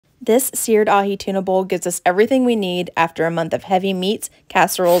This seared ahi tuna bowl gives us everything we need after a month of heavy meats,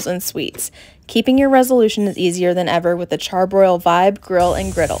 casseroles, and sweets. Keeping your resolution is easier than ever with the Char Broil Vibe, Grill,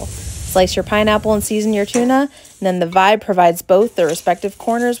 and Griddle. Slice your pineapple and season your tuna, and then the Vibe provides both their respective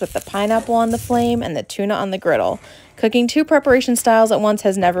corners with the pineapple on the flame and the tuna on the griddle. Cooking two preparation styles at once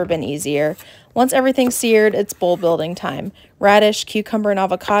has never been easier. Once everything's seared, it's bowl building time. Radish, cucumber, and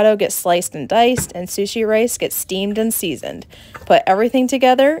avocado get sliced and diced, and sushi rice gets steamed and seasoned. Put everything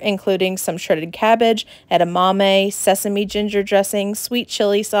together, including some shredded cabbage, edamame, sesame ginger dressing, sweet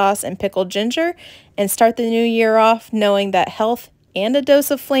chili sauce, and pickled ginger, and start the new year off knowing that health and a dose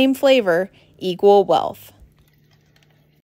of flame flavor equal wealth.